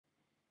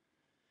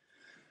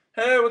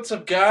Hey, what's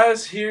up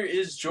guys? Here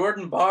is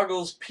Jordan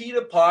Bogle's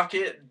Pita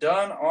Pocket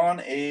done on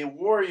a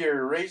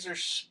Warrior Razer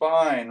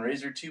Spyne,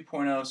 Razer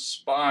 2.0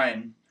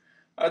 Spyne.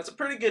 It's a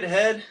pretty good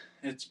head.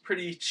 It's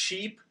pretty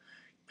cheap.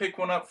 Pick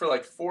one up for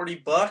like 40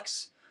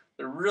 bucks.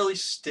 They're really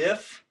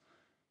stiff.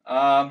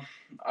 Um,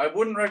 I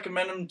wouldn't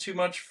recommend them too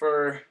much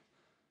for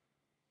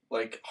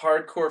like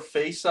hardcore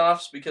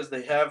face-offs because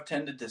they have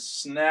tended to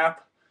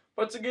snap,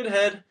 but it's a good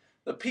head.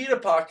 The Pita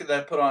Pocket that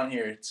I put on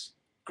here, it's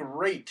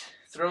great.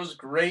 Throws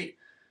great.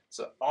 It's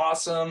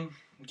awesome.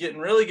 I'm getting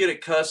really good at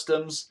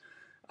customs.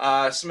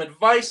 Some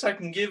advice I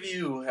can give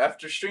you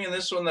after stringing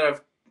this one that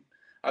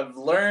I've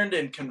learned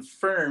and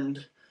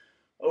confirmed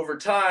over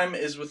time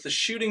is with the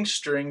shooting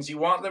strings, you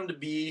want them to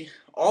be,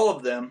 all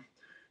of them,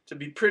 to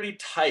be pretty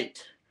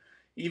tight.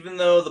 Even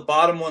though the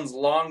bottom one's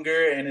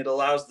longer and it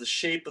allows the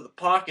shape of the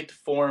pocket to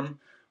form,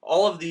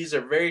 all of these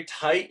are very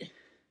tight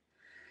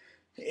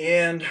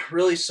and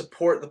really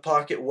support the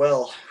pocket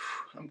well.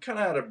 I'm kind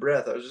of out of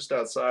breath. I was just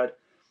outside.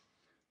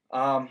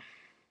 Um,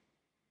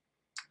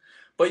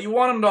 but you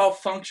want them to all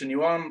function. You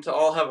want them to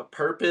all have a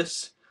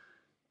purpose.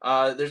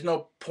 There's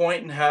no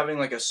point in having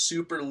like a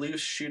super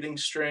loose shooting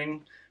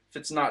string if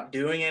it's not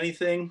doing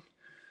anything.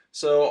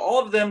 So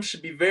all of them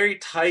should be very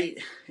tight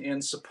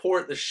and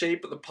support the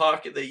shape of the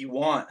pocket that you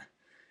want.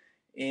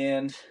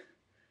 And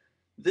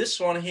this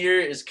one here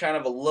is kind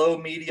of a low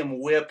medium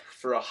whip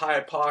for a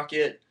high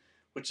pocket,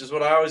 which is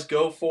what I always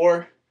go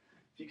for.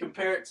 If you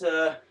compare it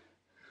to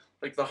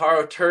like the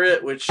Haro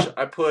Turret, which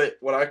I put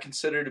what I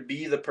consider to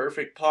be the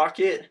perfect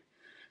pocket,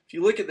 if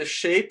you look at the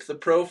shape, the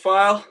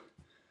profile,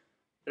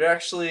 they're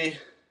actually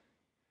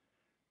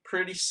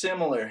pretty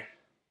similar.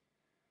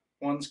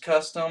 One's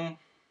custom,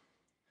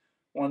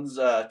 one's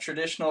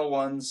traditional,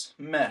 one's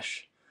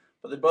mesh.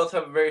 But they both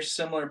have a very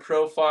similar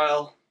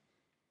profile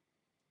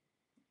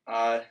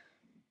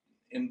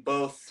in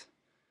both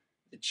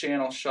the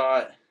channel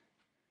shot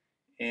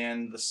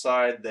and the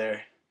side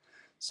there.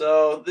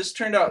 So this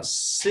turned out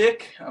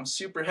sick. I'm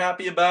super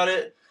happy about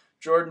it.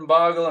 Jordan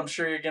Bogle, I'm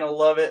sure you're going to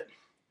love it.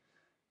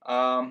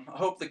 I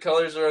hope the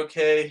colors are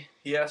okay.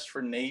 He asked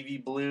for navy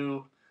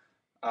blue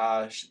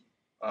um,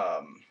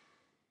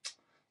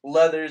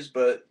 leathers,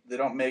 but they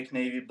don't make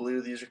navy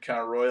blue. These are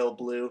kind of royal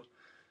blue.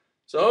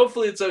 So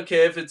hopefully it's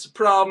okay. If it's a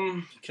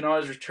problem, you can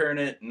always return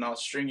it and I'll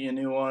string you a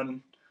new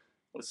one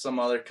with some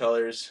other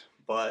colors.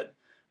 But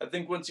I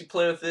think once you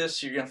play with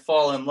this, you're going to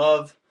fall in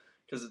love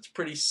because it's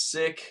pretty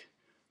sick.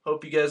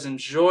 Hope you guys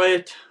enjoy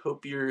it.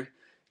 Hope you're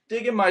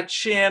digging my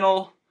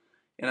channel.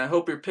 And I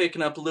hope you're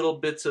picking up little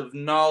bits of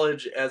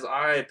knowledge as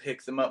I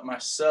pick them up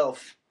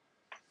myself.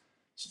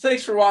 So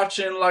thanks for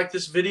watching. Like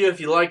this video if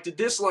you liked it.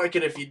 Dislike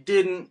it if you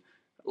didn't.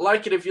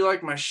 Like it if you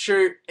like my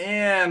shirt.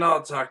 And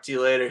I'll talk to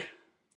you later.